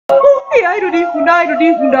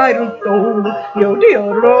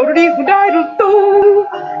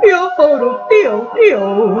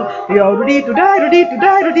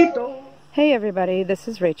Hey everybody, this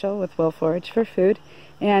is Rachel with Will Forage for Food,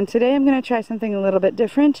 and today I'm going to try something a little bit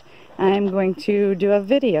different. I'm going to do a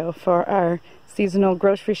video for our seasonal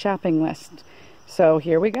grocery shopping list. So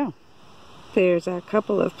here we go. There's a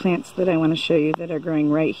couple of plants that I want to show you that are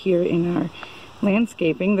growing right here in our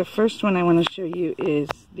landscaping. The first one I want to show you is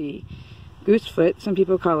the goosefoot. Some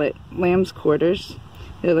people call it lamb's quarters.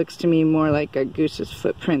 It looks to me more like a goose's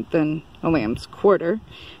footprint than a lamb's quarter.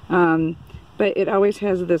 But it always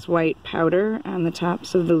has this white powder on the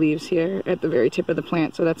tops of the leaves here at the very tip of the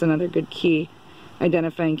plant, so that's another good key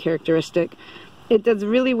identifying characteristic. It does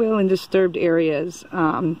really well in disturbed areas.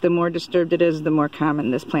 The more disturbed it is, the more common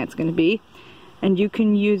this plant's going to be. And you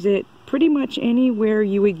can use it pretty much anywhere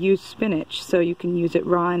you would use spinach. So you can use it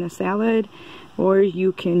raw in a salad, or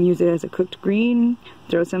you can use it as a cooked green,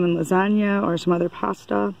 throw some in lasagna or some other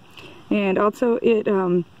pasta. And also it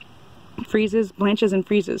blanches and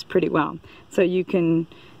freezes pretty well. So you can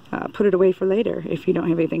put it away for later if you don't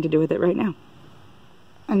have anything to do with it right now.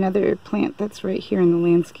 Another plant that's right here in the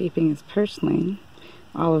landscaping is purslane.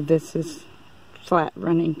 All of this is flat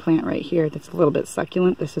running plant right here that's a little bit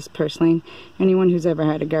succulent. This is purslane. Anyone who's ever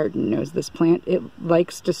had a garden knows this plant. It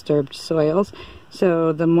likes disturbed soils,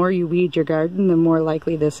 so the more you weed your garden, the more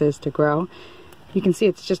likely this is to grow. You can see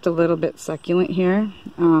it's just a little bit succulent here.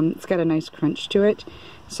 It's got a nice crunch to it,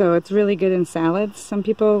 so it's really good in salads. Some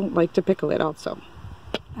people like to pickle it also.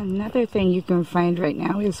 Another thing you can find right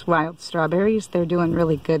now is wild strawberries. They're doing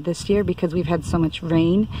really good this year because we've had so much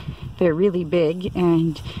rain. They're really big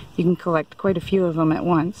and you can collect quite a few of them at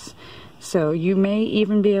once. So you may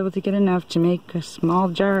even be able to get enough to make a small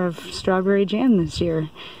jar of strawberry jam this year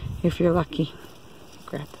if you're lucky.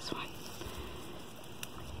 Grab this one.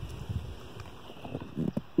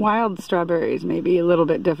 Wild strawberries may be a little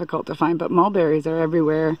bit difficult to find, but mulberries are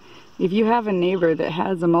everywhere. If you have a neighbor that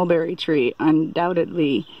has a mulberry tree,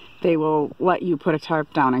 undoubtedly they will let you put a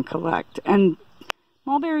tarp down and collect. And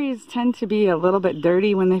mulberries tend to be a little bit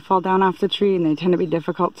dirty when they fall down off the tree, and they tend to be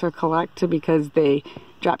difficult to collect because they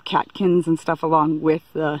drop catkins and stuff along with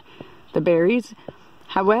the berries.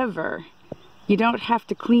 However, you don't have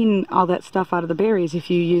to clean all that stuff out of the berries if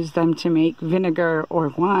you use them to make vinegar or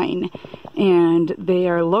wine, and they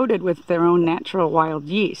are loaded with their own natural wild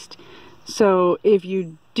yeast. So if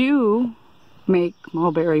you do make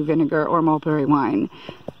mulberry vinegar or mulberry wine,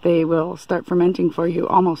 they will start fermenting for you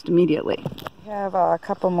almost immediately. We have a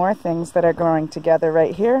couple more things that are growing together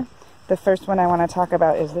right here. The first one I want to talk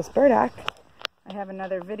about is this burdock. I have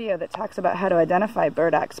another video that talks about how to identify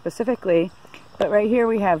burdock specifically, but right here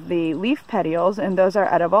we have the leaf petioles, and those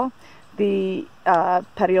are edible. The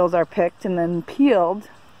petioles are picked and then peeled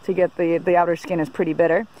to get the outer skin is pretty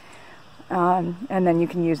bitter, and then you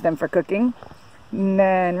can use them for cooking. And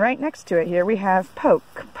then right next to it here we have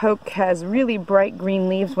poke. Poke has really bright green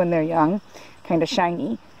leaves when they're young, kind of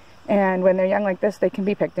shiny, and when they're young like this they can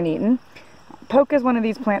be picked and eaten. Poke is one of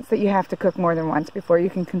these plants that you have to cook more than once before you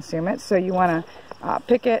can consume it, so you want to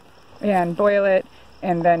pick it and boil it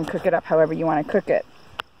and then cook it up however you want to cook it.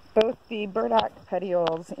 Both the burdock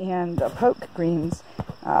petioles and the poke greens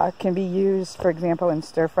can be used, for example, in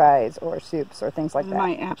stir fries or soups or things like that.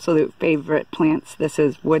 My absolute favorite plants, this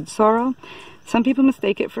is wood sorrel. Some people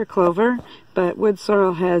mistake it for clover, but wood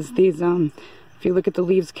sorrel has these, if you look at the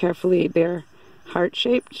leaves carefully, they're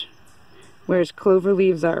heart-shaped, whereas clover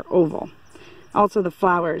leaves are oval. Also, the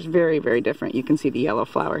flower is very, very different. You can see the yellow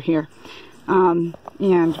flower here. And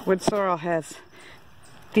wood sorrel has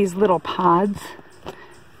these little pods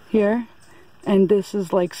here, and this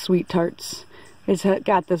is like sweet tarts. It's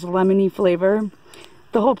got this lemony flavor.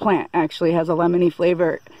 The whole plant actually has a lemony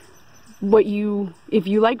flavor. If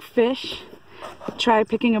you like fish, try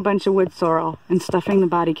picking a bunch of wood sorrel and stuffing the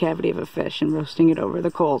body cavity of a fish and roasting it over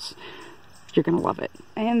the coals. You're gonna love it.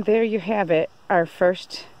 And there you have it, our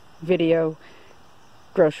first video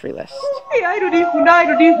grocery list.